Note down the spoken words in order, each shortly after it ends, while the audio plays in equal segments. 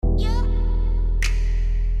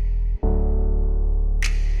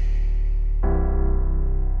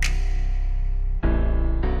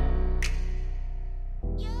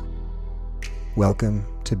Welcome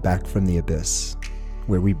to Back from the Abyss,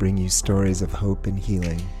 where we bring you stories of hope and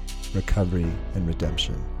healing, recovery and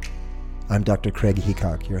redemption. I'm Dr. Craig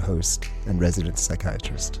Heacock, your host and resident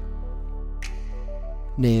psychiatrist.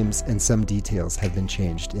 Names and some details have been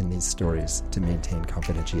changed in these stories to maintain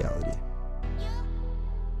confidentiality.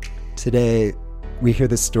 Today, we hear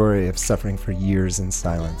the story of suffering for years in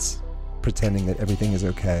silence, pretending that everything is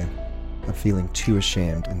okay, of feeling too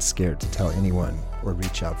ashamed and scared to tell anyone or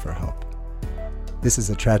reach out for help. This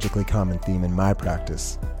is a tragically common theme in my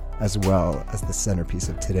practice, as well as the centerpiece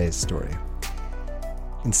of today's story.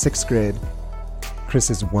 In 6th grade,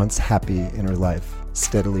 Chris's once happy inner life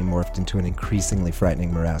steadily morphed into an increasingly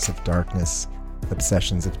frightening morass of darkness,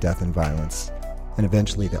 obsessions of death and violence, and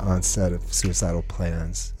eventually the onset of suicidal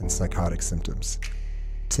plans and psychotic symptoms.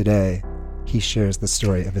 Today, he shares the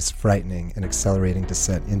story of his frightening and accelerating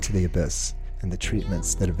descent into the abyss and the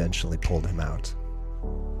treatments that eventually pulled him out.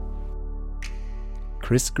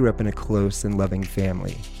 Chris grew up in a close and loving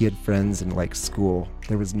family. He had friends and liked school.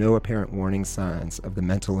 There was no apparent warning signs of the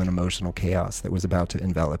mental and emotional chaos that was about to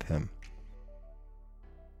envelop him.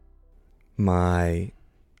 My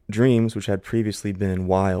dreams, which had previously been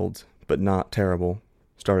wild but not terrible,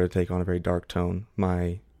 started to take on a very dark tone.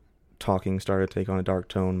 My talking started to take on a dark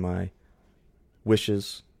tone. My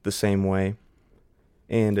wishes the same way.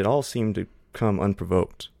 And it all seemed to come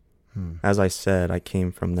unprovoked. As I said, I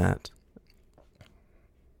came from that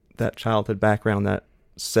childhood background, that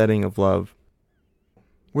setting of love.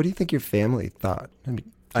 What do you think your family thought? I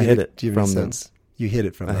mean, I hid it do you have from a them. sense? You hid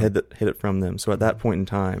it from them. I hid it from them. So at that point in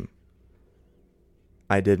time,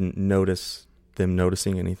 I didn't notice them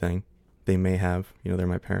noticing anything. They may have. They're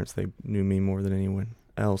my parents. They knew me more than anyone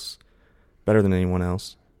else, better than anyone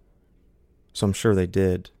else. So I'm sure they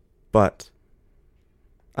did. But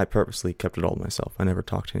I purposely kept it all to myself. I never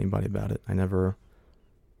talked to anybody about it. I never,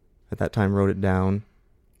 at that time, wrote it down.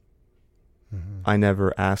 I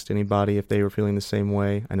never asked anybody if they were feeling the same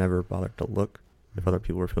way. I never bothered to look if other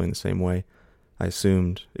people were feeling the same way. I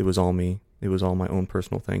assumed it was all me. It was all my own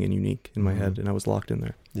personal thing and unique in my head, and I was locked in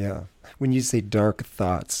there. Yeah. When you say dark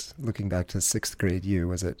thoughts, looking back to 6th grade you,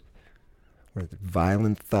 were it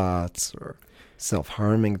violent thoughts or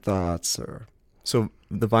self-harming thoughts? So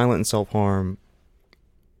the violent and self-harm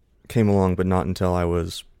came along, but not until I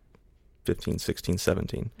was 15, 16,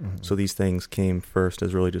 17. So these things came first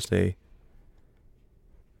as really just a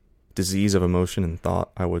disease of emotion and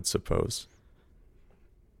thought, I would suppose.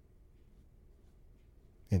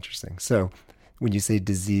 Interesting. So when you say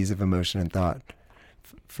disease of emotion and thought,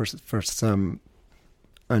 for some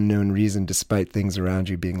unknown reason, despite things around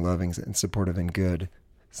you being loving and supportive and good,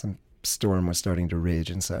 some storm was starting to rage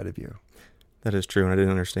inside of you. That is true, and I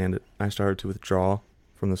didn't understand it. I started to withdraw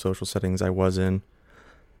from the social settings I was in.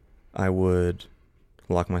 I would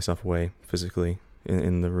lock myself away physically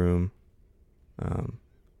in the room.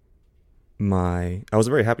 I was a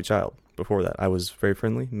very happy child before that. I was very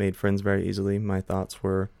friendly, made friends very easily. My thoughts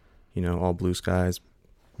were, all blue skies,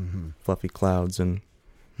 fluffy clouds, and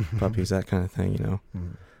puppies, that kind of thing,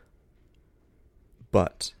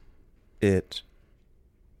 But it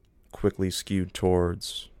quickly skewed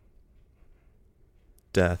towards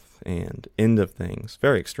death and end of things.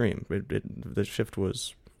 Very extreme. The shift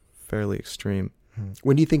was fairly extreme.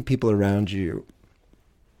 When do you think people around you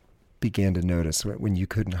began to notice, when you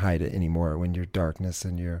couldn't hide it anymore, when your darkness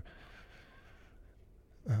and your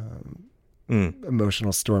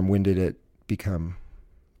emotional storm, when did it become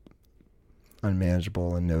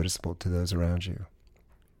unmanageable and noticeable to those around you?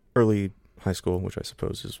 Early high school, which I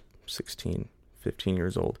suppose is 16, 15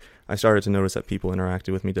 years old, I started to notice that people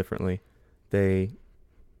interacted with me differently. They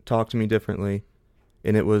talked to me differently,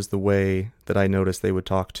 and it was the way that I noticed they would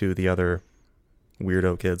talk to the other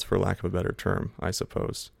weirdo kids, for lack of a better term, I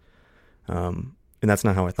suppose. And that's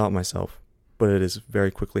not how I thought myself, but it is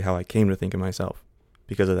very quickly how I came to think of myself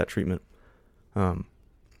because of that treatment. And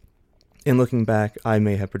looking back, I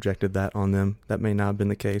may have projected that on them. That may not have been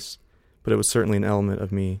the case, but it was certainly an element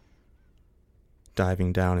of me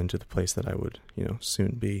diving down into the place that I would,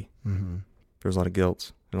 soon be. There was a lot of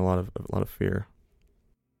guilt and a lot of fear.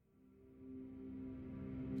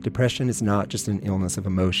 Depression is not just an illness of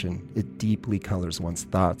emotion. It deeply colors one's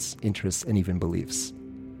thoughts, interests, and even beliefs.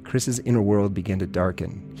 Chris's inner world began to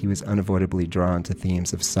darken. He was unavoidably drawn to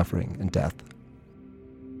themes of suffering and death.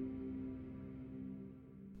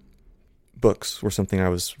 Books were something I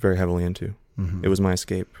was very heavily into. It was my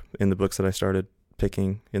escape. And the books that I started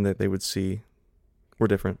picking and that they would see were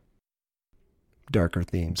different. Darker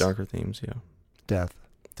themes. Yeah.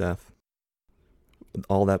 Death.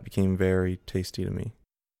 All that became very tasty to me.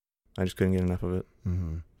 I just couldn't get enough of it.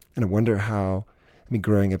 And I wonder how I mean,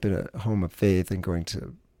 growing up in a home of faith and going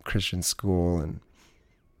to Christian school and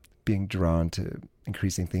being drawn to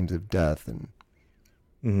increasing themes of death and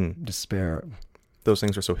despair. Those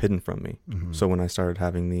things are so hidden from me. So when I started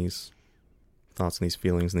having these thoughts and these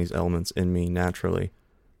feelings and these elements in me naturally,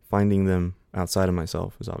 finding them outside of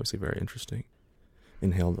myself is obviously very interesting.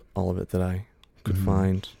 Inhaled all of it that I could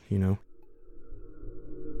find, you know.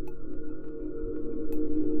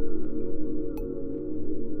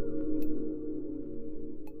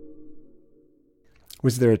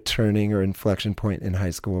 Was there a turning or inflection point in high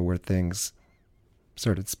school where things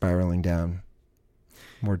started spiraling down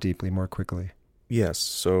more deeply, more quickly? Yes.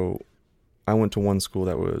 So I went to one school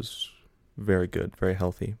that was very good, very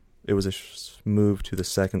healthy. It was a move to the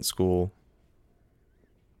second school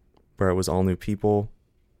where it was all new people,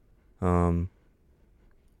 different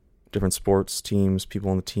sports teams, people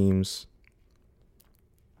on the teams.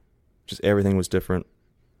 Just everything was different.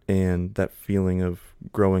 And that feeling of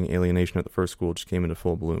growing alienation at the first school just came into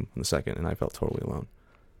full bloom in the second, and I felt totally alone.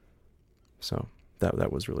 So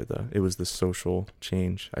that was really it was the social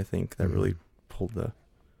change, I think, that really pulled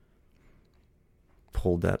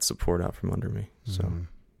that support out from under me. So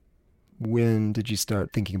when did you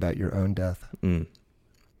start thinking about your own death? There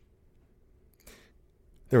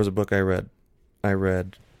was a book I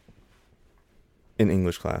read in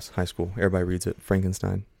English class, high school. Everybody reads it,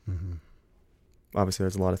 Frankenstein. Obviously,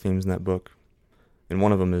 there's a lot of themes in that book. And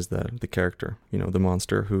one of them is the character, you know, the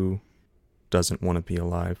monster who doesn't want to be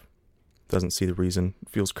alive, doesn't see the reason,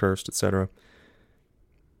 feels cursed, etc.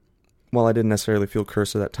 While I didn't necessarily feel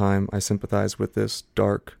cursed at that time, I sympathized with this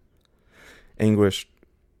dark anguish,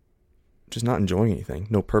 just not enjoying anything,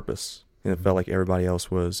 no purpose. And it felt like everybody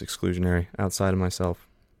else was exclusionary outside of myself,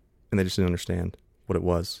 and they just didn't understand what it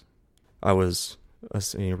was. I was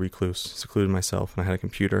a recluse, secluded myself, and I had a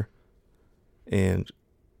computer. And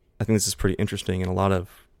I think this is pretty interesting, and a lot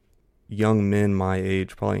of young men my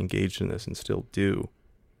age probably engaged in this and still do,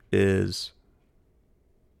 is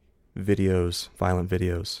videos, violent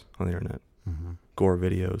videos on the internet, gore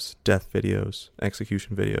videos, death videos,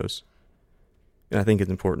 execution videos. And I think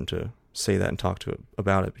it's important to say that and talk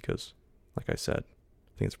about it because, like I said,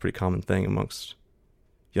 I think it's a pretty common thing amongst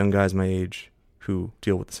young guys my age who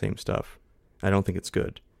deal with the same stuff. I don't think it's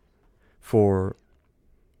good. For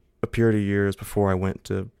a period of years before I went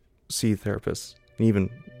to see therapists, and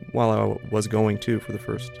even while I was going to for the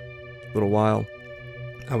first little while,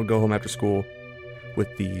 I would go home after school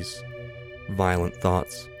with these violent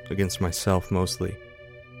thoughts against myself mostly,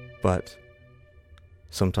 but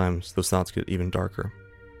sometimes those thoughts get even darker.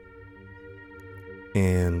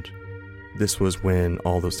 And this was when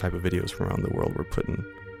all those type of videos from around the world were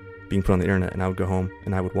being put on the internet, and I would go home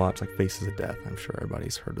and I would watch like Faces of Death. I'm sure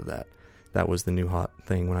everybody's heard of that. That was the new hot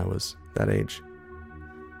thing when I was that age.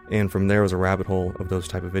 And from there was a rabbit hole of those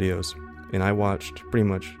type of videos. And I watched pretty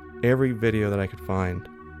much every video that I could find.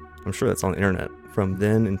 I'm sure that's on the internet from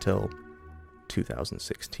then until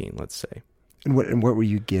 2016, let's say. And what were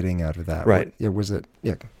you getting out of that? Right. Was it?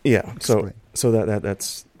 Yeah. Yeah. Explain. So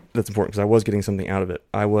that's important because I was getting something out of it.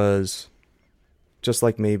 I was just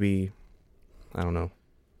like maybe, I don't know,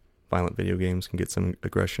 violent video games can get some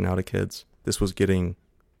aggression out of kids. This was getting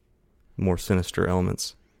more sinister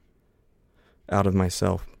elements out of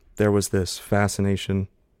myself. There was this fascination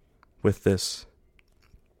with this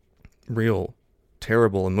real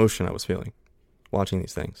terrible emotion I was feeling watching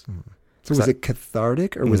these things. So was it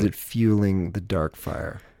cathartic or was it fueling the dark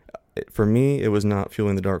fire? For me, it was not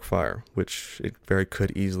fueling the dark fire, which it very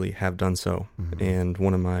could easily have done so. And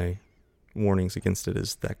one of my warnings against it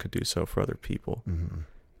is that could do so for other people.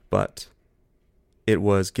 But it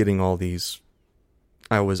was getting all these,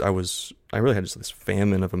 I really had just this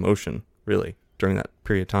famine of emotion, really, during that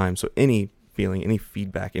period of time. So any feeling, any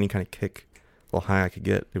feedback, any kind of kick, little high I could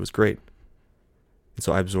get, it was great. And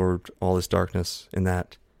so I absorbed all this darkness, and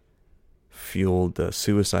that fueled the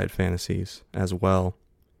suicide fantasies as well.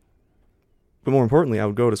 But more importantly, I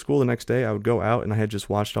would go to school the next day, I would go out, and I had just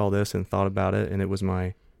watched all this and thought about it, and it was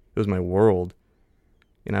my world.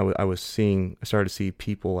 And I started to see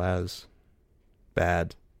people as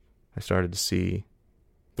bad. I started to see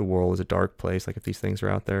the world as a dark place. Like, if these things are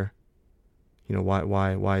out there, you know,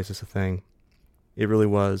 why is this a thing? It really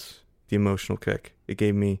was the emotional kick. It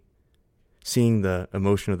gave me seeing the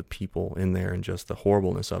emotion of the people in there and just the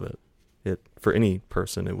horribleness of it. For any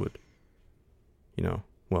person, it would, you know,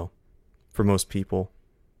 well, for most people,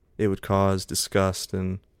 it would cause disgust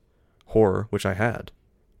and horror, which I had,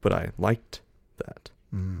 but I liked that.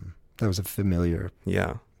 That was a familiar.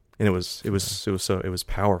 Yeah. And it was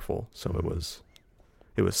powerful. So it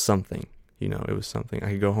was something, you know, it was something.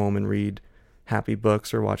 I could go home and read happy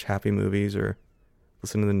books or watch happy movies or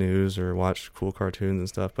listen to the news or watch cool cartoons and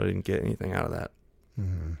stuff, but I didn't get anything out of that.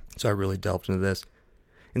 Mm-hmm. So I really delved into this.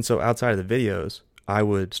 And so outside of the videos, I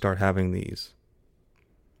would start having these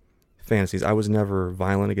fantasies. I was never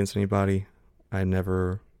violent against anybody. I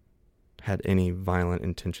never had any violent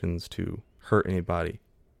intentions to hurt anybody.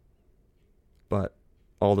 But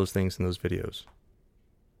all those things in those videos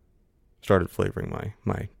started flavoring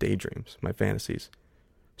my daydreams, my fantasies.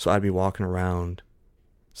 So I'd be walking around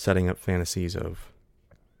setting up fantasies of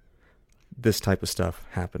this type of stuff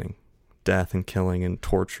happening. Death and killing and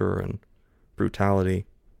torture and brutality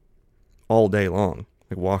all day long.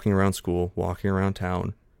 Like walking around school, walking around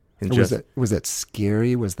town. And was that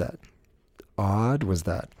scary? Was that odd? Was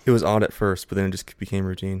that... It was odd at first, but then it just became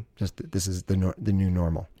routine. Just this is the new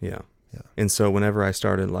normal. Yeah. Yeah. And so whenever I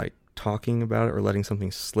started like talking about it or letting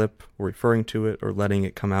something slip or referring to it or letting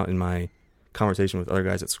it come out in my conversation with other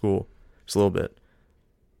guys at school just a little bit,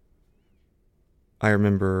 I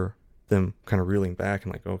remember them kind of reeling back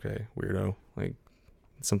and like, okay, weirdo, like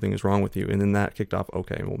something is wrong with you. And then that kicked off,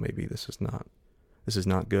 okay, well maybe this is not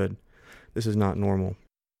good. This is not normal.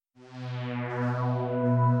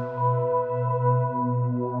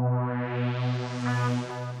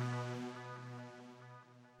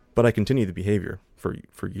 But I continued the behavior for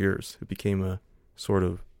years. It became a sort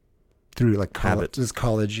of through like habit.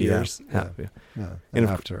 College years. Yeah. And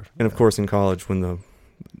after. And of course in college when the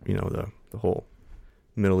whole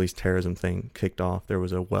Middle East terrorism thing kicked off, there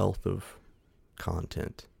was a wealth of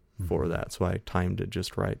content for that. So I timed it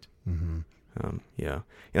just right. Mm-hmm. And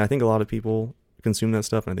I think a lot of people consume that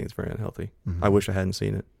stuff and I think it's very unhealthy. Mm-hmm. I wish I hadn't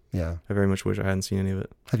seen it. Yeah. I very much wish I hadn't seen any of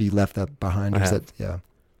it. Have you left that behind? I have. Yeah.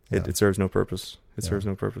 It serves no purpose. It serves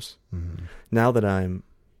no purpose. Mm-hmm. Now that I'm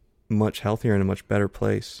much healthier and in a much better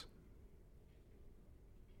place,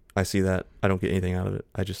 I see that I don't get anything out of it.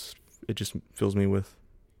 It just fills me with,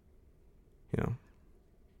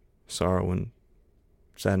 sorrow and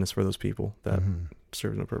sadness for those people that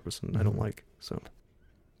serves no purpose and I don't like. So,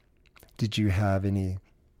 did you have any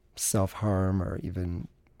self-harm or even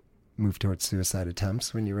move towards suicide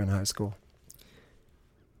attempts when you were in high school?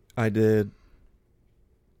 I did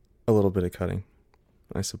a little bit of cutting,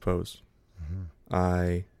 I suppose. Mm-hmm.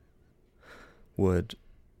 I would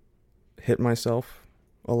hit myself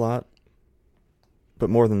a lot, but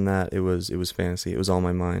more than that, it was fantasy. It was all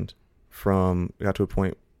my mind. It got to a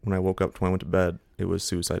point when I woke up to when I went to bed, it was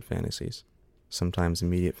suicide fantasies. Sometimes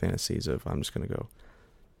immediate fantasies of I'm just going to go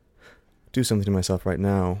do something to myself right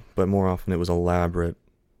now, but more often it was elaborate,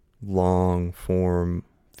 long form,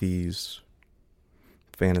 these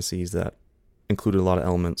fantasies that included a lot of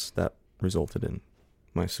elements that resulted in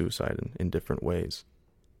my suicide in different ways.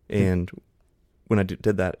 And when I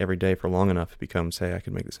did that every day for long enough, it becomes, hey, I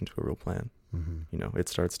could make this into a real plan. Mm-hmm. It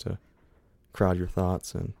starts to crowd your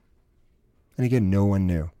thoughts. And again, no one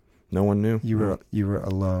knew. No one knew. You were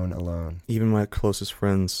alone. Even my closest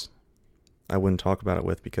friends, I wouldn't talk about it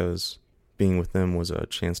with because being with them was a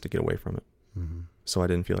chance to get away from it. Mm-hmm. So I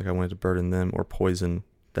didn't feel like I wanted to burden them or poison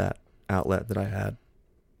that outlet that I had.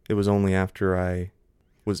 It was only after I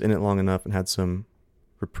was in it long enough and had some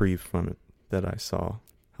reprieve from it that I saw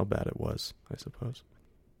how bad it was, I suppose.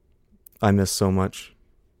 I missed so much,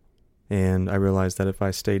 and I realized that if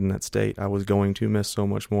I stayed in that state, I was going to miss so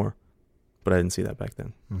much more, but I didn't see that back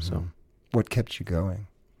then. Mm-hmm. So, what kept you going?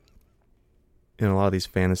 In a lot of these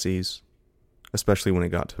fantasies, especially when it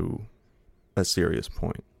got to a serious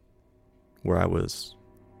point where I was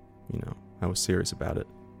serious about it.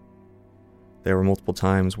 There were multiple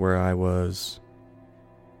times where I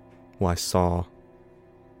saw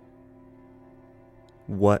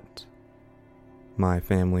what my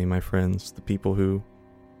family, my friends, the people who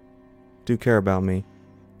do care about me,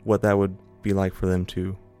 what that would be like for them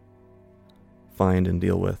to find and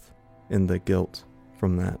deal with, and the guilt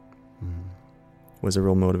from that was a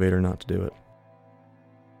real motivator not to do it.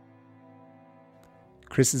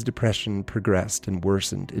 Chris's depression progressed and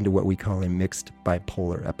worsened into what we call a mixed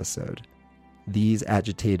bipolar episode. These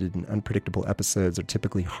agitated and unpredictable episodes are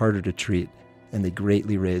typically harder to treat, and they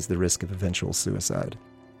greatly raise the risk of eventual suicide.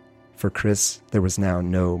 For Chris, there was now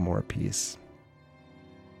no more peace.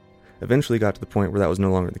 Eventually got to the point where that was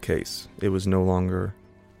no longer the case. It was no longer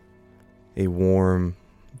a warm,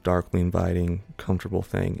 darkly inviting, comfortable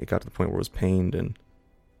thing. It got to the point where it was pained and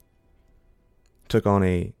took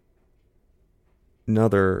on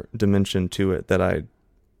another dimension to it that I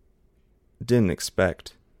didn't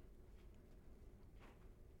expect.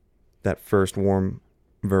 That first warm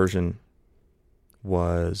version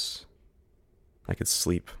was I could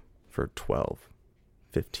sleep for 12,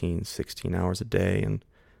 15, 16 hours a day and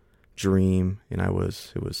dream, and it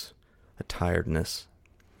was a tiredness.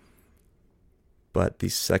 But the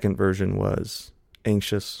second version was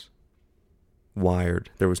anxious, wired.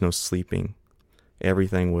 There was no sleeping.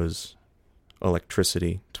 Everything was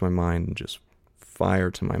electricity to my mind and just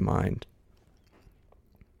fire to my mind.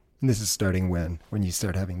 And this is starting when you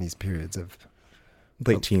start having these periods of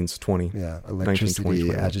Late teens, 20. Yeah, 19, electricity, 20,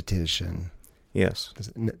 21. agitation. Yes.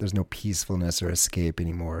 There's no peacefulness or escape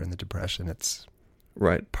anymore in the depression. It's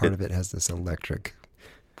right. Part of it has this electric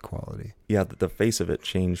quality. Yeah, the face of it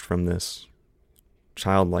changed from this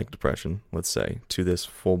childlike depression, let's say, to this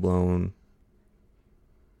full-blown,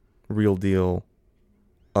 real deal,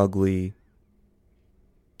 ugly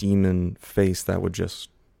demon face that would just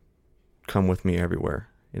come with me everywhere.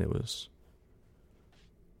 And it was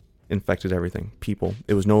infected everything. People.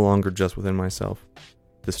 It was no longer just within myself.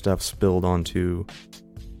 This stuff spilled onto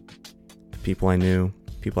the people I knew,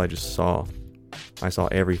 people I just saw. I saw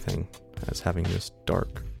everything as having this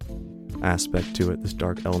dark aspect to it, this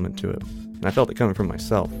dark element to it. And I felt it coming from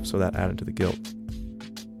myself, so that added to the guilt.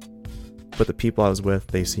 But the people I was with,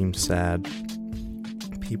 they seemed sad.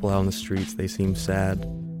 People out on the streets, they seemed sad.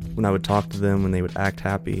 When I would talk to them, when they would act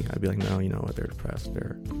happy, I'd be like, no, you know what, they're depressed.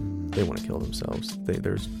 They want to kill themselves. They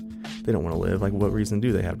don't want to live. Like, what reason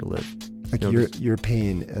do they have to live? Like, your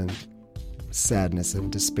pain and sadness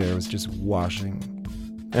and despair was just washing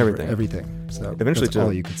everything. So eventually that's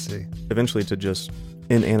all you could see. Eventually to just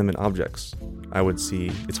inanimate objects. I would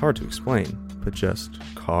see, it's hard to explain, but just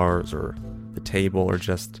cars or the table or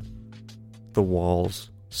just the walls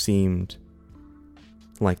seemed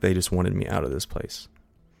like they just wanted me out of this place.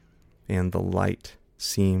 And the light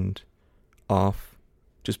seemed off.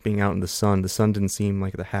 Just being out in the sun didn't seem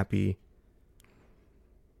like the happy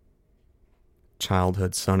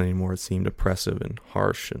childhood sun anymore. It seemed oppressive and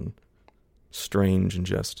harsh and strange, and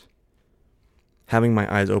just having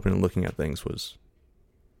my eyes open and looking at things was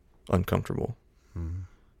uncomfortable. Mm-hmm.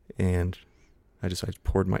 And I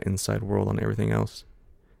poured my inside world on everything else.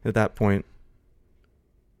 At that point,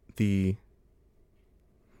 the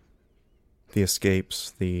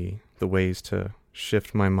escapes, the ways to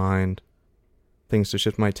shift my mind, things to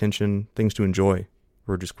shift my attention, things to enjoy,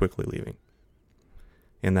 were just quickly leaving.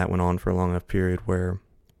 And that went on for a long enough period where,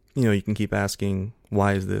 you can keep asking,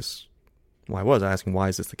 why is this? Well, I was asking, why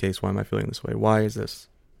is this the case? Why am I feeling this way? Why is this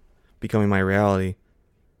becoming my reality?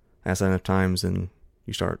 I ask that enough times, and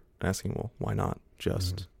you start asking, well, why not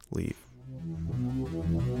just leave?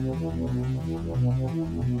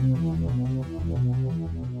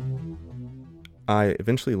 I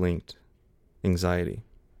eventually linked anxiety,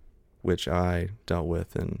 which I dealt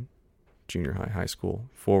with in junior high school,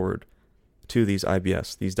 forward to these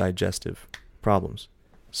IBS, these digestive problems.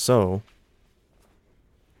 So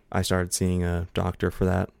I started seeing a doctor for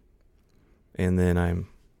that. And then I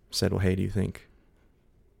said, well, hey, do you think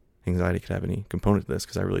anxiety could have any component to this?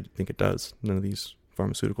 Because I really think it does. None of these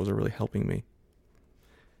pharmaceuticals are really helping me.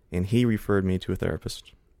 And he referred me to a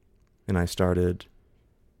therapist. And I started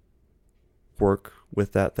work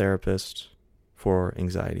with that therapist for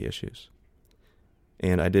anxiety issues.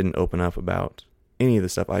 And I didn't open up about any of the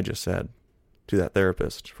stuff I just said to that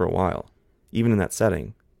therapist for a while. Even in that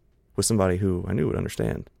setting, with somebody who I knew would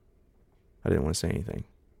understand, I didn't want to say anything.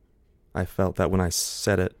 I felt that when I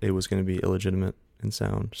said it, it was going to be illegitimate and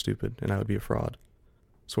sound stupid, and I would be a fraud,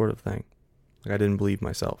 sort of thing. Like, I didn't believe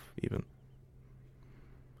myself, even.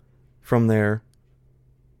 From there,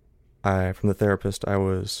 from the therapist, I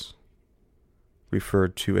was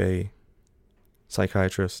referred to a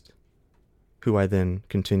psychiatrist who I then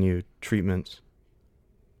continued treatment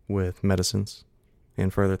with medicines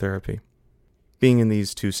and further therapy. Being in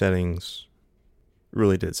these two settings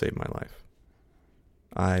really did save my life.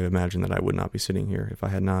 I imagine that I would not be sitting here if I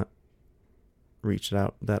had not reached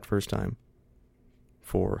out that first time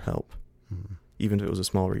for help, even if it was a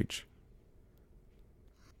small reach.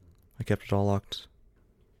 I kept it all locked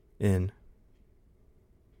in,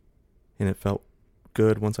 and it felt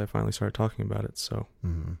good once I finally started talking about it. So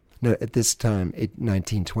Now, at this time,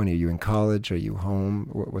 19, 20, are you in college? Are you home?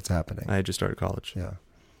 What's happening? I had just started college. Yeah.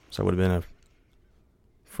 So I would have been a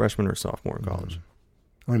freshman or sophomore in college.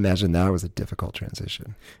 I would imagine that was a difficult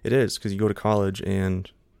transition. It is, because you go to college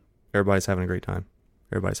and everybody's having a great time.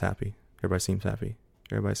 Everybody's happy. Everybody seems happy.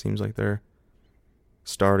 Everybody seems like they're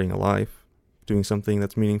starting a life, doing something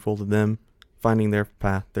that's meaningful to them, finding their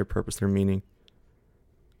path, their purpose, their meaning.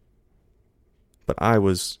 But I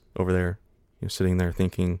was over there, sitting there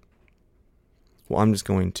thinking, well, I'm just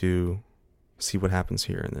going to see what happens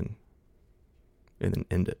here and then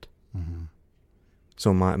end it. Mm-hmm.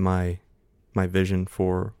 So my vision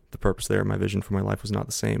for the purpose there, my vision for my life was not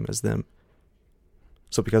the same as them.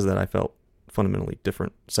 So because of that, I felt fundamentally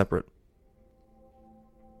different, separate.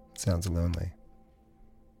 Sounds lonely.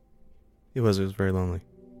 It was very lonely.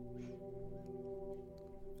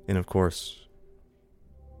 And of course,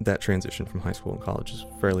 that transition from high school and college is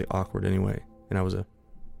fairly awkward anyway. And I was a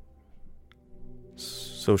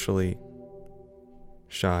socially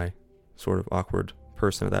shy, sort of awkward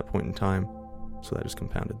person at that point in time. So that just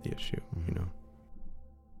compounded the issue, you know.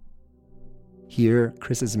 Here,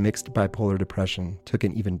 Chris's mixed bipolar depression took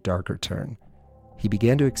an even darker turn. He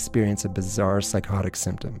began to experience a bizarre psychotic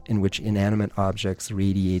symptom in which inanimate objects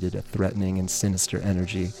radiated a threatening and sinister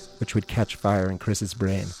energy which would catch fire in Chris's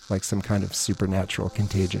brain like some kind of supernatural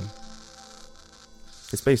contagion.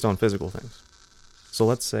 It's based on physical things. So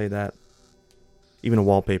let's say that even a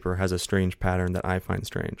wallpaper has a strange pattern that I find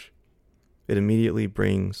strange. It immediately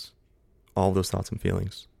brings all those thoughts and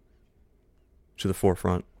feelings to the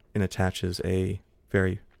forefront and attaches a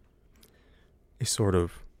sort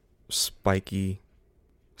of spiky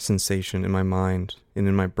sensation in my mind and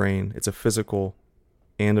in my brain. It's a physical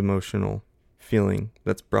and emotional feeling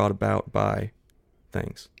that's brought about by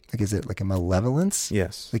things. Like, is it like a malevolence?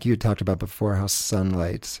 Yes. Like you had talked about before, how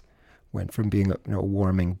sunlight went from being a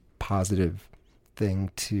warming, positive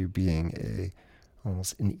thing to being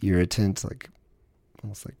almost an irritant,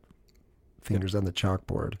 almost like fingers on the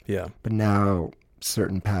chalkboard. Yeah. But now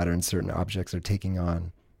certain patterns, certain objects are taking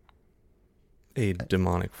on a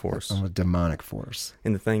demonic force. A demonic force.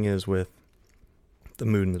 And the thing is, with the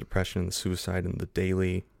mood and the depression and the suicide and the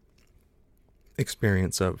daily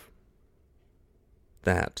experience of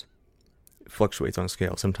that, it fluctuates on a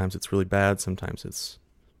scale. Sometimes it's really bad, sometimes it's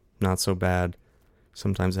not so bad,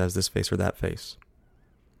 sometimes it has this face or that face.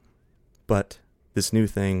 But this new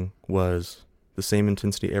thing was the same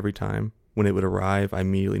intensity every time. When it would arrive, I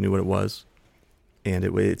immediately knew what it was. And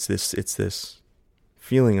it's this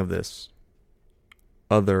feeling of this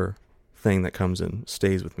other thing that comes and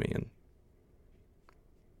stays with me, and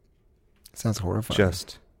sounds horrifying.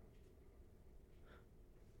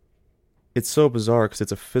 It's so bizarre because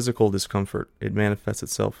it's a physical discomfort. It manifests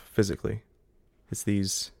itself physically. It's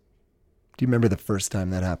these. Do you remember the first time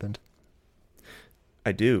that happened?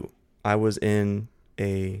 I do. I was in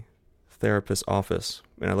a therapist's office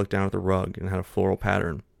and I looked down at the rug and had a floral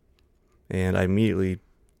pattern, and I immediately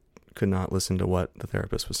could not listen to what the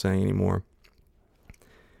therapist was saying anymore.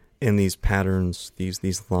 And these patterns,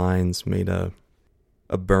 these lines made a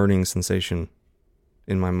burning sensation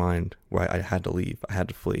in my mind where I had to leave. I had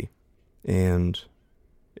to flee. And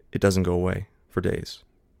it doesn't go away for days.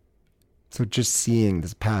 So just seeing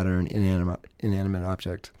this pattern, inanimate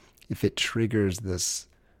object, if it triggers this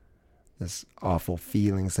awful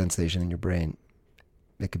feeling sensation in your brain,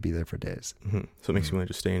 it could be there for days. Mm-hmm. So it makes you want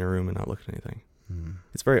to just stay in a room and not look at anything. Mm.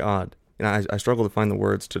 It's very odd. And I struggle to find the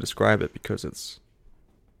words to describe it because it's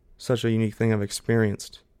such a unique thing I've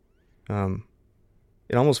experienced.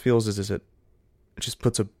 It almost feels as if it just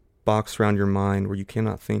puts a box around your mind where you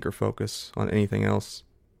cannot think or focus on anything else.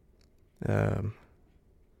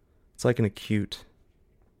 It's like an acute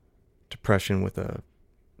depression with a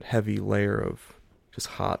heavy layer of just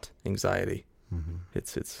hot anxiety. Mm-hmm.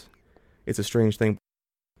 It's a strange thing.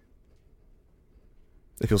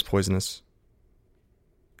 It feels poisonous,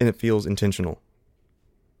 and it feels intentional.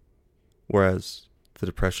 Whereas the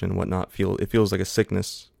depression and whatnot feels like a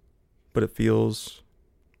sickness, but it feels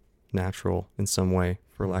natural in some way,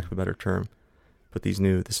 for lack of a better term. But this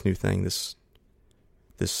new thing, this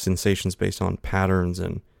sensation's based on patterns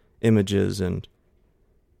and images, and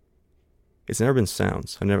it's never been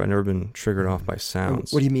sounds. I've never been triggered off by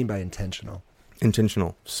sounds. What do you mean by intentional?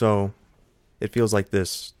 Intentional. So it feels like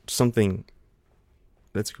this something.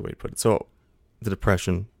 That's a good way to put it. So the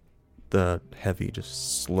depression, the heavy,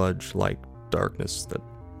 just sludge-like darkness that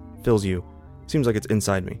fills you, seems like it's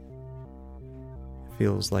inside me. It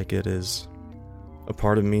feels like it is a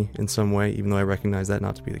part of me in some way, even though I recognize that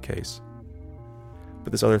not to be the case.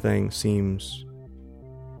 But this other thing seems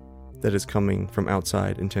that is coming from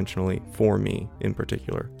outside intentionally for me in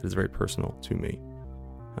particular. It is very personal to me.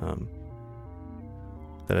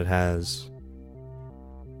 That it has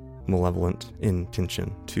malevolent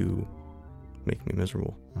intention to make me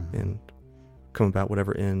miserable and come about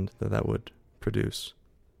whatever end that would produce.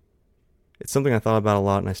 It's something I thought about a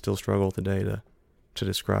lot, and I still struggle today to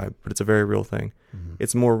describe, but it's a very real thing. Mm-hmm.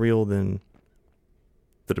 It's more real than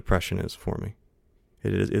the depression is for me.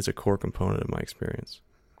 It is a core component of my experience.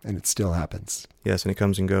 And it still happens. Yes, and it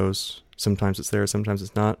comes and goes. Sometimes it's there, sometimes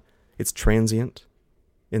it's not. It's transient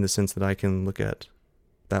in the sense that I can look at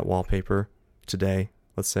that wallpaper today,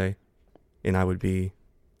 let's say, and I would be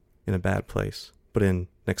in a bad place. But in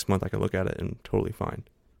next month I could look at it and totally fine.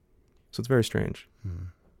 So it's very strange.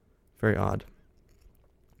 Very odd.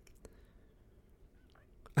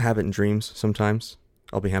 I have it in dreams sometimes.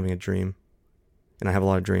 I'll be having a dream, and I have a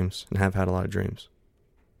lot of dreams, and have had a lot of dreams.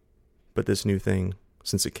 But this new thing,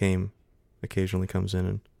 since it came, occasionally comes in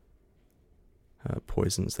and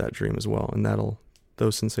poisons that dream as well, and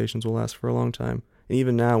those sensations will last for a long time. And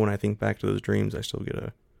even now, when I think back to those dreams, I still get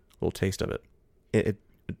a little taste of it. It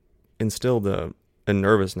instilled a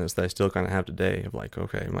nervousness that I still kind of have today of like,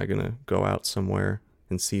 okay, am I going to go out somewhere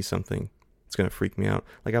and see something that's going to freak me out?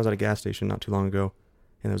 Like I was at a gas station not too long ago,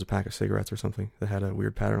 and there was a pack of cigarettes or something that had a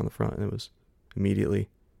weird pattern on the front, and it was immediately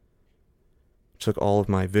took all of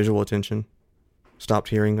my visual attention, stopped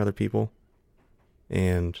hearing other people,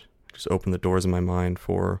 and just opened the doors in my mind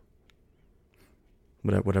for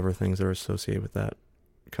whatever things are associated with that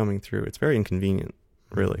coming through. It's very inconvenient,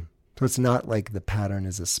 really. So it's not like the pattern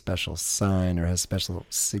is a special sign or has special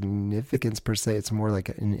significance per se. It's more like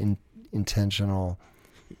an intentional,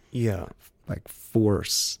 like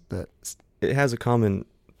force that it has a common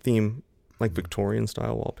theme, like Victorian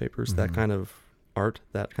style wallpapers. That kind of art,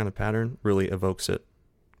 that kind of pattern really evokes it,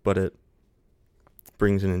 but it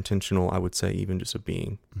brings an intentional, I would say, even just a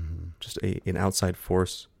being, just an outside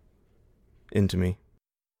force into me.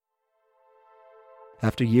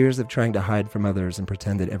 After years of trying to hide from others and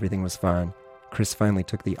pretend that everything was fine, Chris finally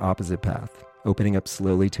took the opposite path, opening up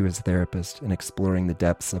slowly to his therapist and exploring the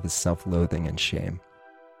depths of his self-loathing and shame.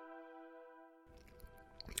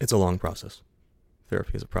 It's a long process.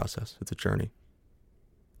 Therapy is a process. It's a journey.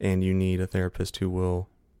 And you need a therapist who will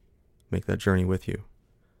make that journey with you.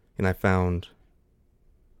 And I've been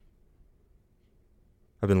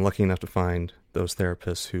lucky enough to find those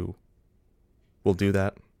therapists who will do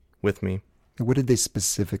that with me. What did they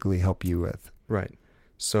specifically help you with? Right.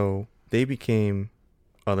 So they became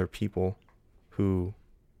other people who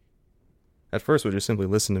at first would just simply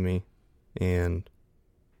listen to me and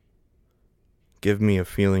give me a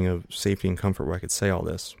feeling of safety and comfort where I could say all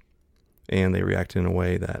this. And they reacted in a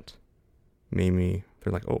way that made me,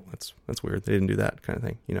 they're like, oh, that's weird. They didn't do that kind of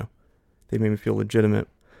thing, you know. They made me feel legitimate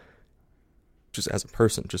just as a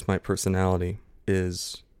person. Just my personality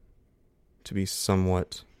is to be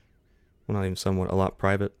somewhat, well, not even somewhat, a lot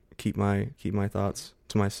private. Keep my thoughts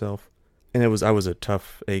to myself. And I was a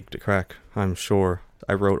tough egg to crack, I'm sure.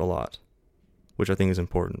 I wrote a lot, which I think is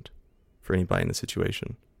important for anybody in the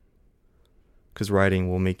situation. Because writing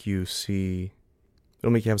will make you see,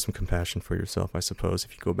 it'll make you have some compassion for yourself, I suppose,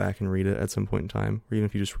 if you go back and read it at some point in time, or even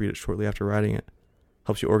if you just read it shortly after writing it.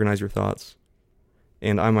 Helps you organize your thoughts.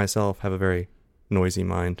 And I myself have a very noisy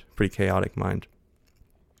mind, pretty chaotic mind.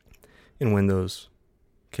 And when those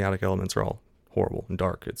chaotic elements are all horrible and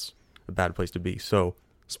dark, it's a bad place to be. So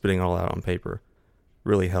spitting it all out on paper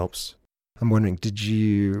really helps. I'm wondering, did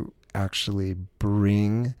you actually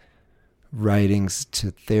bring writings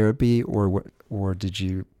to therapy, or did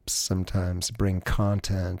you sometimes bring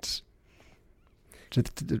content to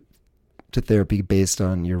therapy based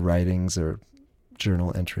on your writings or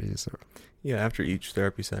journal entries? Or yeah, after each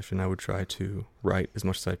therapy session, I would try to write as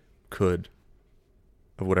much as I could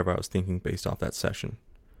of whatever I was thinking based off that session,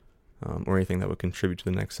 or anything that would contribute to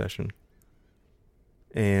the next session.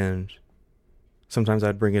 And sometimes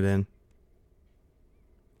I'd bring it in.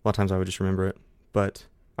 A lot of times I would just remember it. But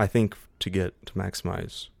I think to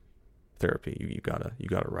maximize therapy, you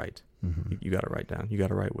gotta write. Mm-hmm. You gotta write down. You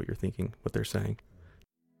gotta write what you're thinking, what they're saying.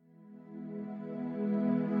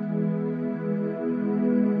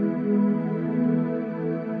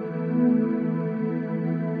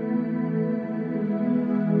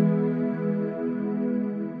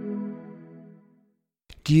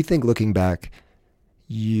 Do you think, looking back,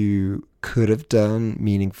 you could have done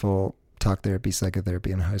meaningful talk therapy,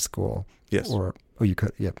 psychotherapy in high school? Yes. Or you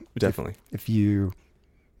could, yeah. Definitely. If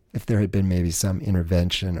there had been maybe some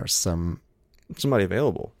intervention or somebody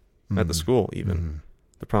available at the school even. Mm-hmm.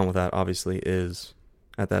 The problem with that, obviously, is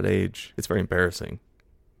at that age, it's very embarrassing.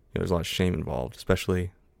 There's a lot of shame involved,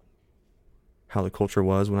 especially how the culture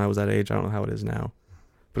was when I was that age. I don't know how it is now.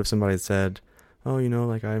 But if somebody had said, oh,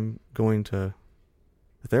 like I'm going to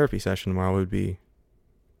a therapy session tomorrow, it would be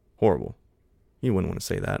horrible. You wouldn't want to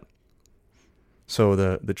say that. So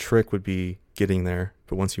the trick would be getting there.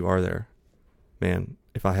 But once you are there, man,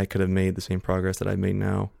 if I could have made the same progress that I made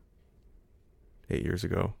now 8 years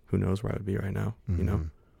ago, who knows where I would be right now, mm-hmm.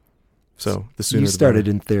 So the sooner you started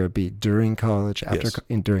in therapy during college,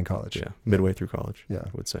 during college. Yeah, midway through college, yeah. I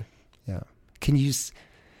would say. Yeah. Can you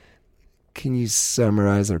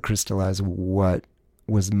summarize or crystallize what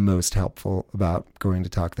was most helpful about going to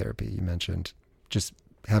talk therapy? You mentioned just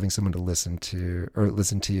having someone to listen to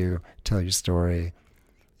you tell your story.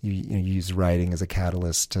 You use writing as a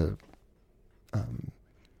catalyst to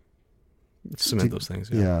cement those things.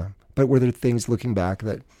 Yeah. But were there things looking back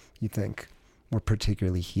that you think were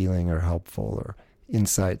particularly healing or helpful, or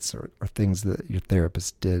insights or things that your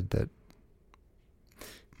therapist did that...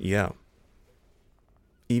 Yeah.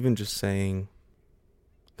 Even just saying,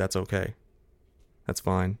 that's okay. That's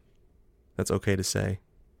fine. That's okay to say.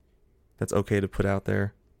 That's okay to put out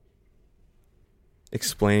there.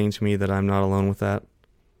 Explaining to me that I'm not alone with that.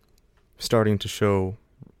 Starting to show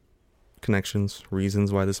connections,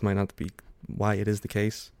 reasons why this might not be, why it is the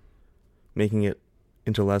case. Making it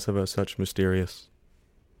into less of a such mysterious.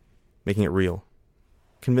 Making it real.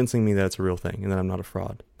 Convincing me that it's a real thing and that I'm not a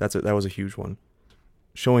fraud. That was a huge one.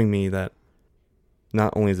 Showing me that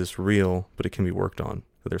not only is this real, but it can be worked on.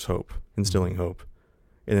 That there's hope. Instilling hope.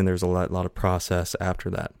 And then there's a lot of process after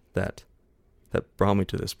that brought me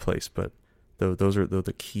to this place. But those are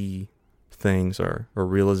the key things are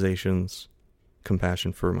realizations,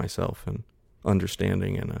 compassion for myself, and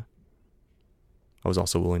understanding. And I was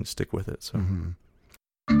also willing to stick with it. So. Mm-hmm.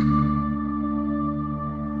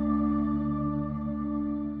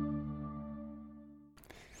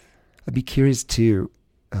 I'd be curious too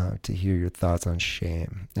to hear your thoughts on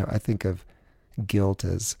shame. Now, I think of guilt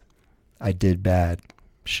as I did bad,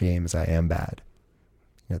 shame as I am bad.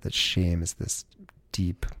 You know, that shame is this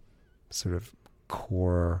deep sort of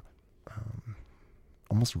core,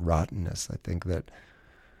 almost rottenness, I think, that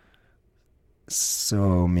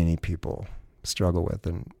so many people struggle with.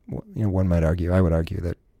 And, you know, one might argue, I would argue,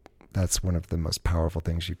 that that's one of the most powerful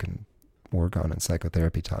things you can work on in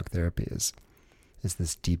psychotherapy, talk therapy, is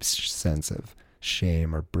this deep sense of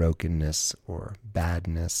shame or brokenness or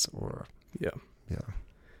badness or... Yeah.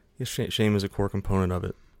 Shame is a core component of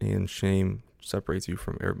it, and shame separates you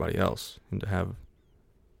from everybody else. And to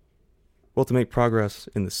make progress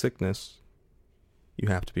in the sickness, you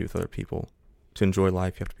have to be with other people. To enjoy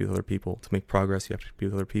life, you have to be with other people. To make progress, you have to be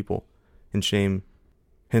with other people. And shame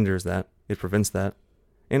hinders that. It prevents that.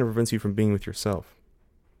 And it prevents you from being with yourself.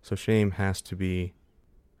 So shame has to be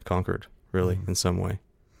conquered, really, in some way.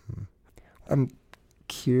 I'm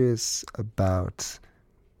curious about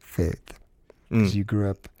faith, because you grew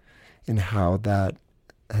up, and how that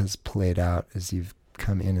has played out as you've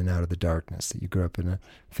come in and out of the darkness. That you grew up in a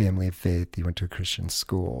family of faith, you went to a Christian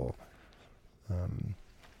school.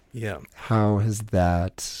 How has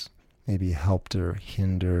that maybe helped or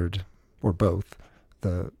hindered, or both,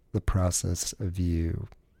 the process of you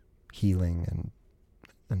healing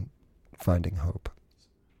and finding hope?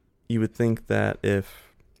 You would think that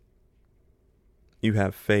if you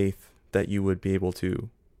have faith, that you would be able to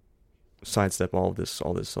sidestep all this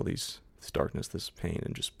darkness, this pain,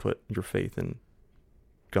 and just put your faith in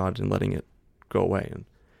God and letting it go away, and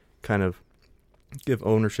kind of give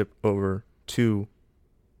ownership over to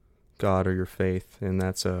God or your faith. And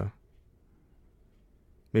that's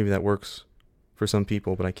maybe that works for some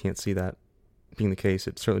people, but I can't see that being the case.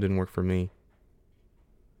 It certainly didn't work for me.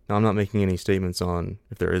 Now, I'm not making any statements on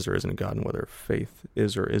if there is or isn't a God and whether faith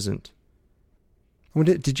is or isn't.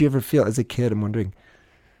 Did you ever feel, as a kid, I'm wondering,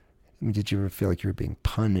 did you ever feel like you were being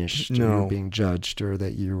punished, No. or you were being judged, or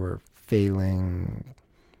that you were failing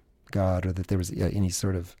God, or that there was any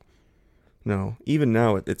sort of... No. Even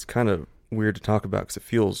now, it's kind of weird to talk about because it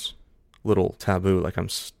feels a little taboo, like I'm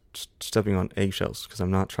stepping on eggshells because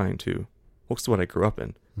I'm not trying to... Well, it's what I grew up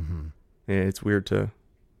in. Mm-hmm. And it's weird to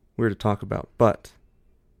talk about. But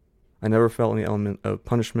I never felt any element of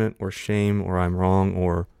punishment or shame or I'm wrong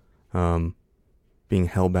or being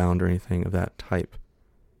hellbound or anything of that type.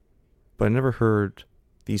 But I never heard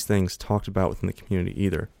these things talked about within the community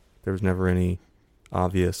either. There was never any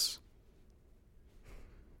obvious...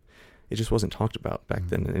 It just wasn't talked about back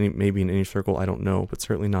then. Maybe in any circle, I don't know, but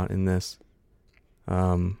certainly not in this.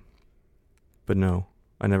 But no,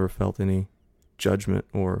 I never felt any judgment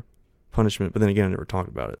or punishment. But then again, I never talked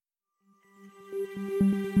about it.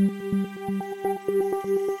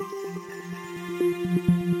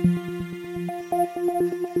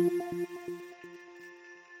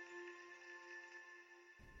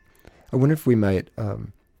 I wonder if we might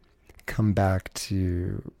come back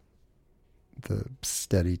to the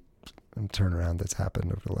steady turnaround that's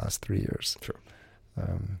happened over the last 3 years. Sure.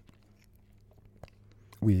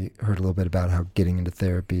 We heard a little bit about how getting into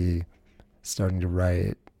therapy, starting to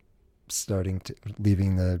write,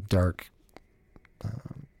 leaving the dark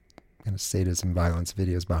kind of sadism, violence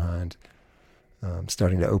videos behind,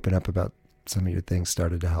 starting to open up about some of your things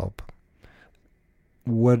started to help.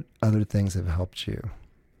 What other things have helped you?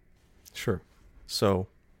 Sure. So,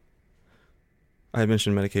 I had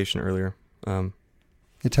mentioned medication earlier.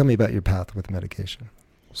 Tell me about your path with medication.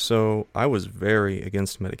 So, I was very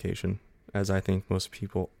against medication, as I think most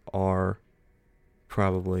people are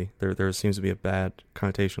probably. There seems to be a bad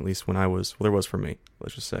connotation, at least when I was, well, there was for me,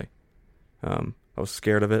 let's just say. I was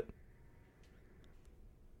scared of it.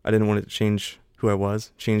 I didn't want it to change who I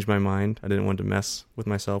was, change my mind. I didn't want to mess with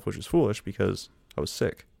myself, which was foolish because I was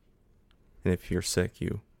sick. And if you're sick,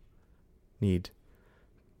 you need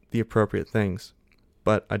the appropriate things.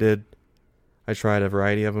 But I tried a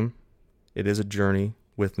variety of them. It is a journey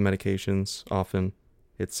with the medications. Often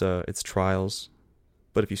it's trials.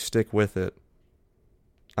 But if you stick with it,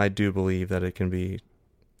 I do believe that it can be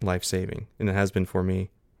life-saving, and it has been for me.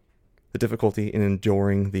 The difficulty in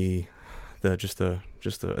enduring the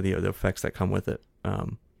effects that come with it.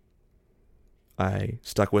 I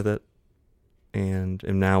stuck with it, and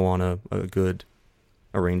am now on a good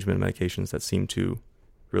arrangement of medications that seem to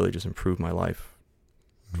really just improve my life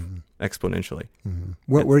exponentially. Mm-hmm.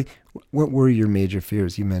 What were your major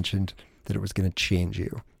fears? You mentioned that it was going to change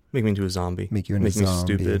you, make me into a zombie, make you into a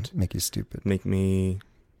zombie, make you stupid, make me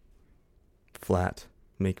flat,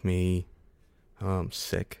 make me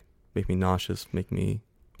sick, make me nauseous, make me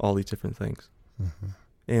all these different things. Mm-hmm.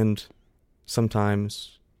 And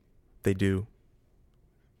sometimes they do,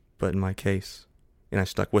 but in my case, and I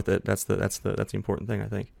stuck with it. That's the important thing. I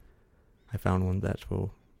think I found one that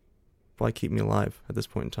will probably keep me alive at this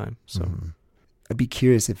point in time. So I'd be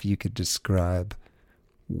curious if you could describe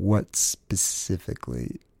what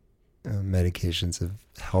specifically medications have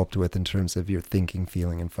helped with in terms of your thinking,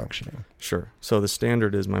 feeling, and functioning. Sure. So the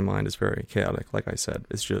standard is my mind is very chaotic. Like I said,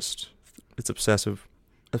 it's obsessive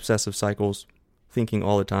cycles, thinking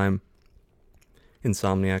all the time,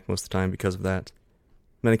 insomniac most of the time because of that.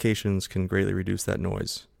 Medications can greatly reduce that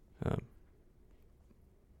noise,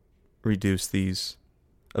 reduce these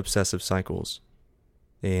obsessive cycles.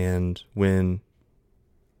 And when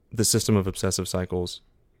the system of obsessive cycles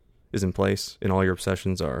is in place and all your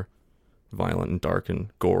obsessions are violent and dark and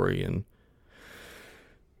gory and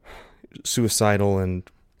suicidal and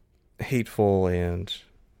hateful and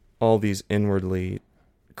all these inwardly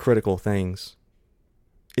critical things,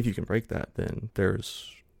 if you can break that, then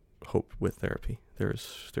there's hope with therapy.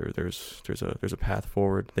 There's a path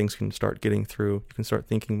forward. Things can start getting through. You can start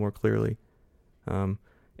thinking more clearly,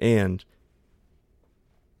 and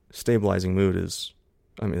stabilizing mood is,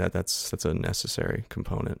 that's a necessary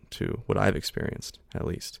component to what I've experienced, at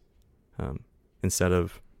least. Instead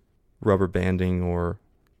of rubber banding or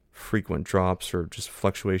frequent drops or just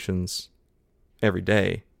fluctuations every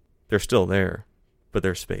day, they're still there, but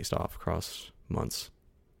they're spaced off across months.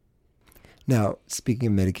 Now, speaking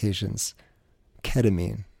of medications,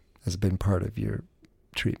 ketamine has been part of your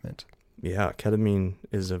treatment. Yeah, ketamine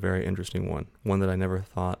is a very interesting one that I never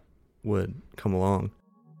thought would come along.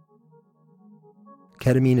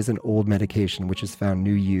 Ketamine is an old medication which has found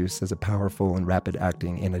new use as a powerful and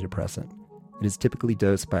rapid-acting antidepressant. It is typically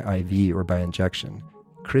dosed by IV or by injection.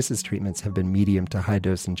 Chris's treatments have been medium to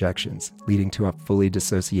high-dose injections, leading to a fully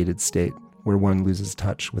dissociated state where one loses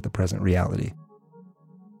touch with the present reality.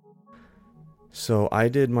 So I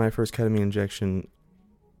did my first ketamine injection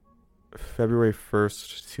February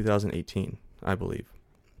 1st, 2018, I believe.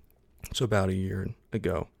 So about a year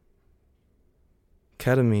ago.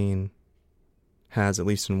 Ketamine has, at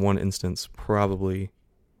least in one instance,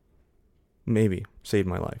 maybe saved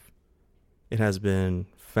my life. It has been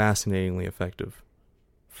fascinatingly effective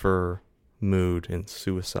for mood and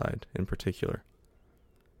suicide in particular.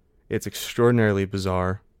 It's extraordinarily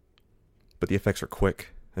bizarre, but the effects are quick,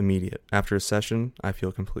 immediate. After a session, I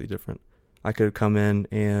feel completely different. I could have come in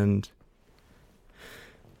and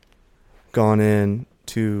gone in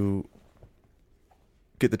to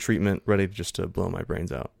get the treatment ready just to blow my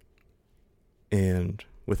brains out. And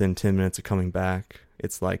within 10 minutes of coming back,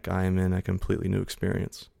 it's like I am in a completely new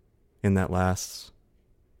experience. And that lasts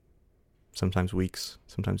sometimes weeks,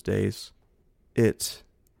 sometimes days. It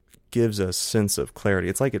gives a sense of clarity.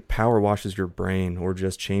 It's like it power washes your brain or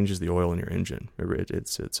just changes the oil in your engine.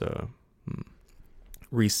 It's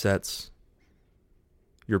resets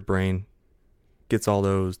your brain, gets all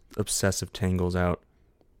those obsessive tangles out,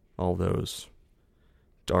 all those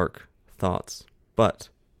dark thoughts. But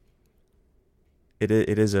it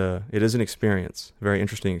is an experience, a very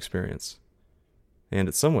interesting experience, and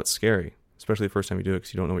it's somewhat scary, especially the first time you do it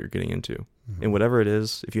because you don't know what you're getting into. Mm-hmm. And whatever it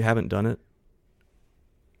is, if you haven't done it,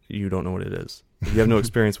 you don't know what it is. If you have no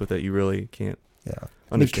experience with it, you really can't. Yeah.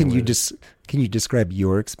 Can you describe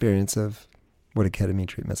your experience of what a ketamine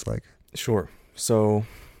treatment's like? Sure. So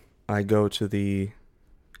I go to the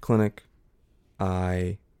clinic.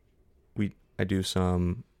 I do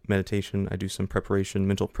some meditation. I do some preparation,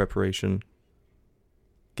 mental preparation.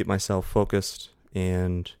 Get myself focused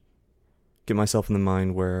and get myself in the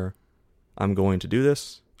mind where I'm going to do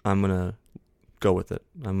this. I'm going to go with it.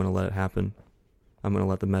 I'm going to let it happen. I'm going to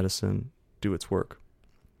let the medicine do its work.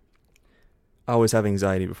 I always have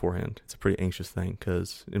anxiety beforehand. It's a pretty anxious thing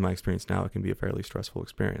because in my experience now, it can be a fairly stressful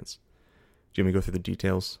experience. Do you want me to go through the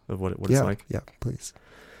details of what it's like? Yeah, please.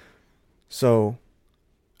 So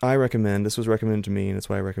I recommend, this was recommended to me, and that's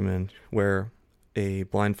why I recommend, wear a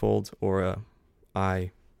blindfold or a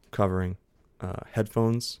eye covering,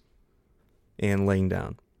 headphones, and laying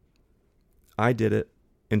down. I did it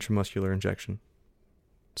intramuscular injection.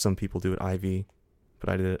 Some people do it IV, but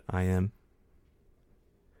I did it IM.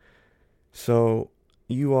 So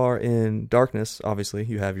you are in darkness, obviously.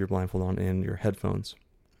 You have your blindfold on and your headphones.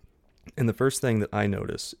 And the first thing that I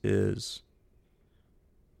notice is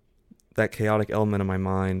that chaotic element of my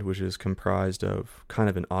mind, which is comprised of kind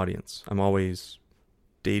of an audience. I'm always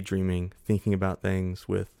daydreaming, thinking about things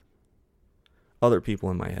with other people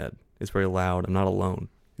in my head. It's very loud. I'm not alone.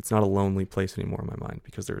 It's not a lonely place anymore in my mind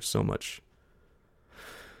because there's so much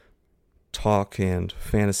talk and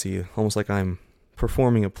fantasy, almost like I'm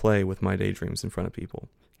performing a play with my daydreams in front of people.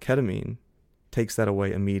 Ketamine takes that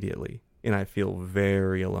away immediately, and I feel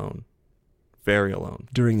very alone. Very alone.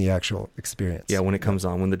 During the actual experience. Yeah, when it comes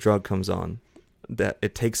on, when the drug comes on, that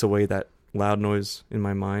it takes away that loud noise in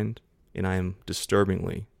my mind, and I am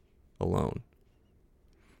disturbingly alone.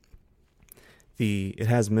 It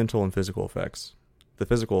has mental and physical effects. The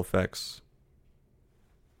physical effects,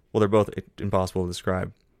 well, they're both impossible to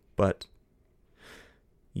describe, but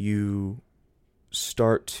you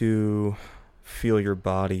start to feel your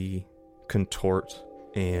body contort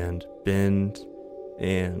and bend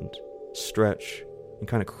and stretch and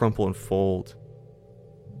kind of crumple and fold,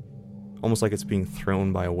 almost like it's being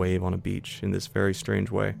thrown by a wave on a beach in this very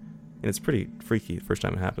strange way. And it's pretty freaky the first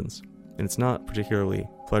time it happens. And it's not particularly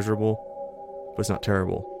pleasurable, but it's not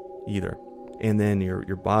terrible either. And then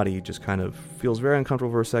your body just kind of feels very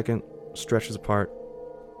uncomfortable for a second, stretches apart,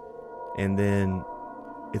 and then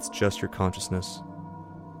it's just your consciousness.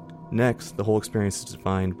 Next, the whole experience is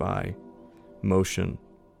defined by motion,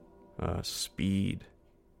 speed.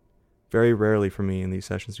 Very rarely for me in these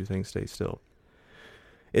sessions do things stay still.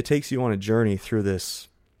 It takes you on a journey through these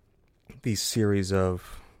series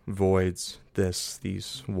of voids,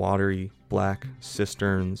 these watery black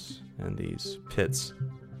cisterns and these pits.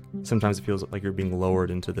 Sometimes it feels like you're being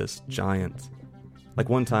lowered into this giant. Like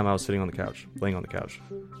one time I was sitting on the couch, laying on the couch,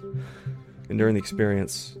 and during the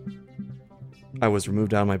experience, I was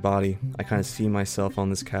removed out of my body. I kind of see myself on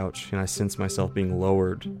this couch, and I sense myself being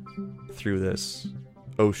lowered through this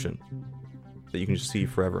ocean that you can just see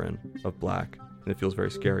forever in, of black, and it feels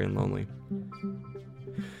very scary and lonely.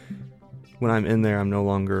 When I'm in there, I'm no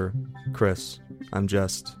longer Chris. I'm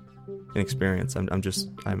just an experience.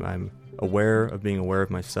 I'm aware of being aware of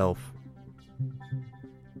myself,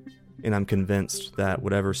 and I'm convinced that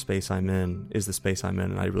whatever space I'm in is the space I'm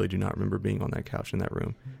in, and I really do not remember being on that couch in that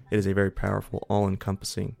room. It is a very powerful,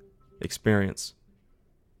 all-encompassing experience.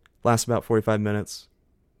 Lasts about 45 minutes,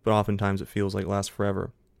 but oftentimes it feels like it lasts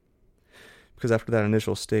forever. Because after that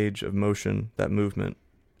initial stage of motion, that movement,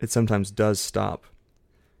 it sometimes does stop.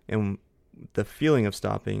 And the feeling of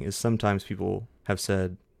stopping is sometimes people have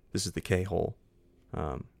said, this is the K-hole,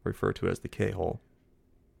 referred to as the K-hole.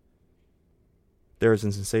 There is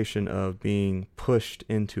a sensation of being pushed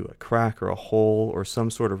into a crack or a hole or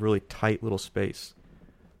some sort of really tight little space.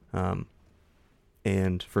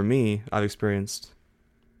 And for me, I've experienced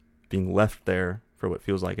being left there for what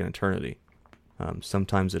feels like an eternity.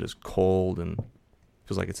 Sometimes it is cold and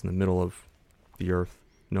feels like it's in the middle of the earth,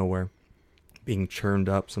 nowhere. Being churned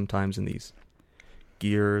up sometimes in these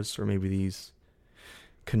gears or maybe these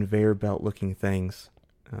conveyor belt looking things.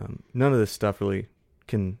 None of this stuff really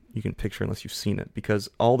you can picture unless you've seen it, because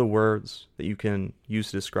all the words that you can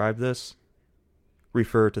use to describe this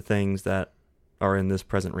refer to things that are in this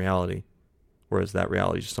present reality, whereas that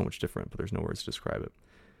reality is just so much different, but there's no words to describe it.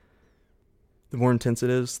 The more intense it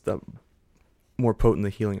is, the more potent the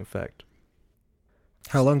healing effect.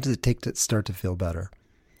 How long does it take to start to feel better?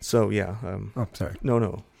 So, yeah. Sorry. No,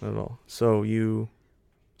 not at all. So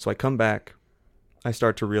I come back, I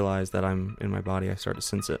start to realize that I'm in my body, I start to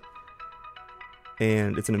sense it.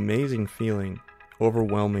 And it's an amazing feeling,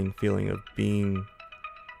 overwhelming feeling of being,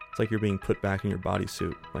 it's like you're being put back in your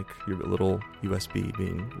bodysuit, like your little USB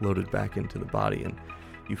being loaded back into the body, and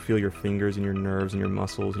you feel your fingers and your nerves and your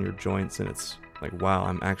muscles and your joints, and it's like, wow,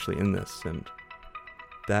 I'm actually in this. And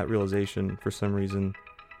that realization, for some reason,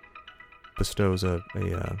 bestows a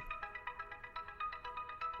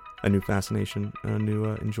new fascination, a new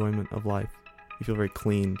enjoyment of life. You feel very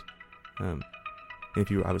cleaned. I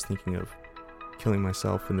was thinking of killing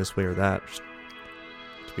myself in this way or that, just,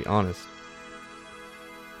 to be honest,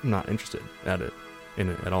 I'm not interested in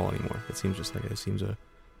it at all anymore. It seems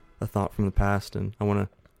a thought from the past, and I want to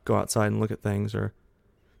go outside and look at things, or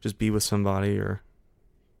just be with somebody, or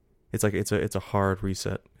it's like it's a hard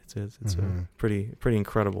reset. It's a pretty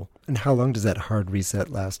incredible. And how long does that hard reset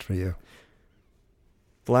last for you?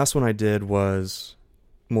 The last one I did was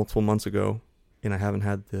multiple months ago, and I haven't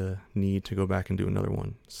had the need to go back and do another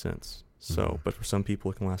one since. So, but for some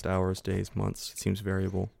people it can last hours, days, months. It seems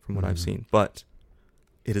variable from what I've seen, but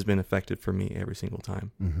it has been effective for me every single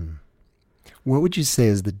time. What would you say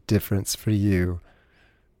is the difference for you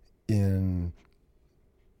in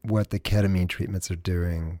what the ketamine treatments are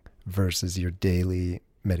doing versus your daily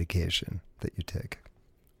medication that you take,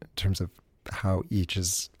 in terms of how each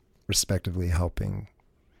is respectively helping?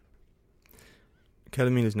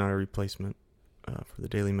 Ketamine is not a replacement for the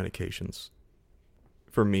daily medications,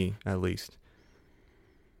 for me at least.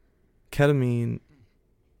 Ketamine,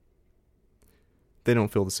 they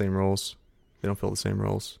don't fill the same roles. The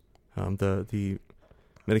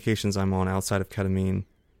medications I'm on outside of ketamine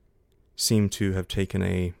seem to have taken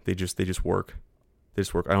they just work. They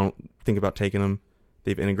just work. I don't think about taking them.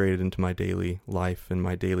 They've integrated into my daily life and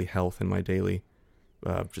my daily health and my daily,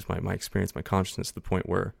 just my experience, my consciousness, to the point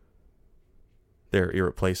where they're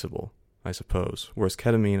irreplaceable, I suppose. Whereas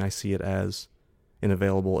ketamine, I see it as an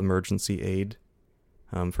available emergency aid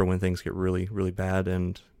for when things get really, really bad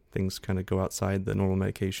and things kind of go outside the normal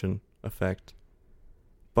medication effect.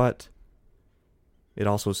 But it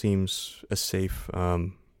also seems a safe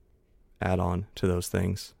add-on to those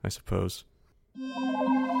things, I suppose.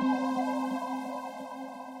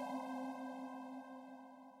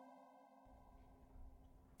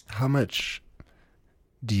 How much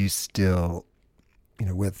do you still,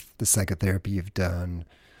 with the psychotherapy you've done,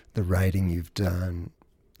 the writing you've done,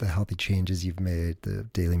 the healthy changes you've made, the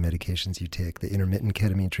daily medications you take, the intermittent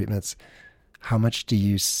ketamine treatments, how much do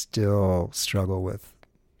you still struggle with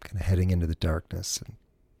kind of heading into the darkness and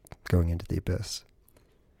going into the abyss?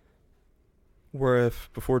 Where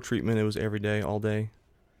if before treatment it was every day, all day,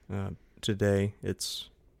 today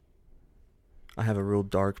I have a real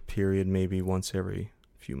dark period maybe once every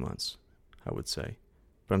few months, I would say.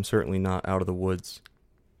 But I'm certainly not out of the woods.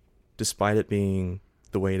 Despite it being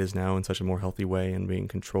the way it is now in such a more healthy way and being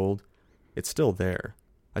controlled, it's still there.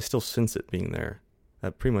 I still sense it being there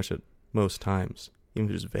pretty much at most times, even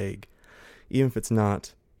if it's vague. Even if it's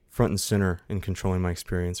not front and center in controlling my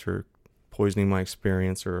experience or poisoning my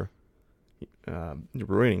experience or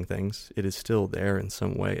ruining things, it is still there in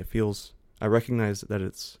some way. I recognize that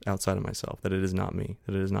it's outside of myself, that it is not me,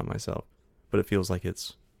 that it is not myself, but it feels like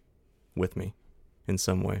it's with me in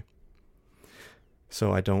some way.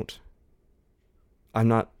 So I'm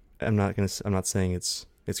not saying it's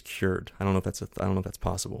cured. I don't know if that's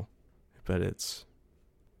possible, but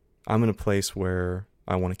I'm in a place where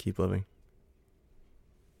I want to keep living.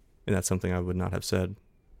 And that's something I would not have said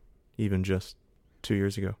even just 2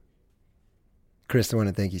 years ago. Chris, I want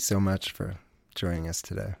to thank you so much for joining us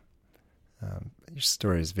today. Your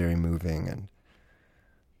story is very moving, and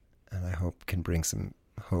I hope can bring some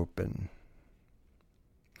hope. And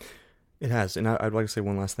it has, and I'd like to say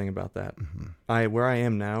one last thing about that. Where I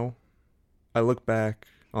am now, I look back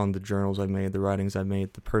on the journals I've made, the writings I've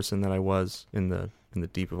made, the person that I was in the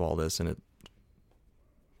deep of all this, and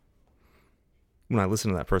when I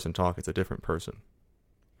listen to that person talk, it's a different person.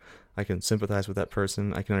 I can sympathize with that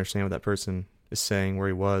person. I can understand what that person is saying, where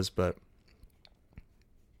he was, but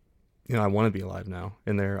I want to be alive now.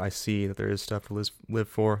 And I see that there is stuff to live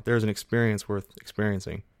for. There's an experience worth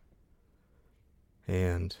experiencing.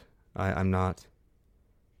 And I'm not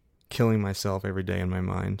killing myself every day in my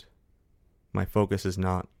mind. My focus is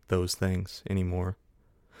not those things anymore.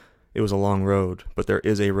 It was a long road, but there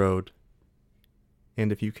is a road.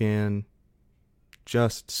 And if you can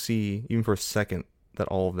just see, even for a second, that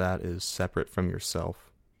all of that is separate from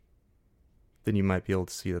yourself, then you might be able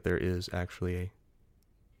to see that there is actually a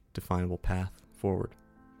definable path forward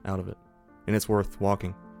out of it. And it's worth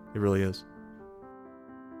walking. It really is.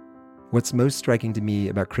 What's most striking to me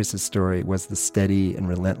about Chris's story was the steady and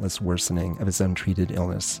relentless worsening of his untreated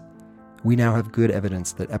illness. We now have good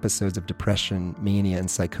evidence that episodes of depression, mania, and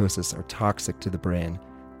psychosis are toxic to the brain,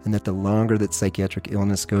 and that the longer that psychiatric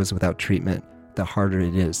illness goes without treatment, the harder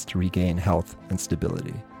it is to regain health and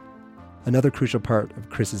stability. Another crucial part of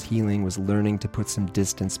Chris's healing was learning to put some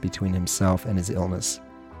distance between himself and his illness.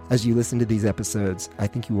 As you listen to these episodes, I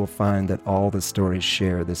think you will find that all the stories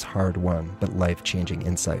share this hard-won but life-changing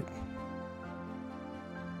insight.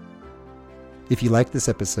 If you like this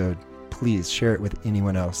episode, please share it with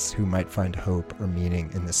anyone else who might find hope or meaning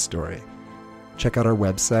in this story. Check out our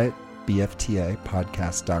website,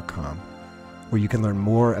 bftapodcast.com, where you can learn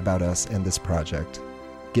more about us and this project,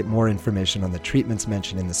 get more information on the treatments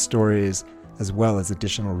mentioned in the stories, as well as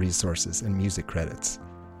additional resources and music credits.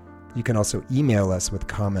 You can also email us with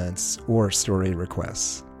comments or story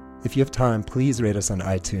requests. If you have time, please rate us on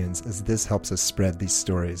iTunes, as this helps us spread these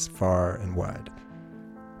stories far and wide.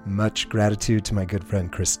 Much gratitude to my good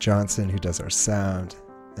friend Chris Johnson, who does our sound,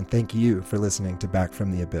 and thank you for listening to Back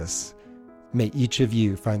from the Abyss. May each of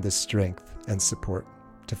you find the strength and support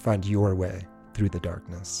to find your way through the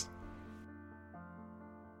darkness.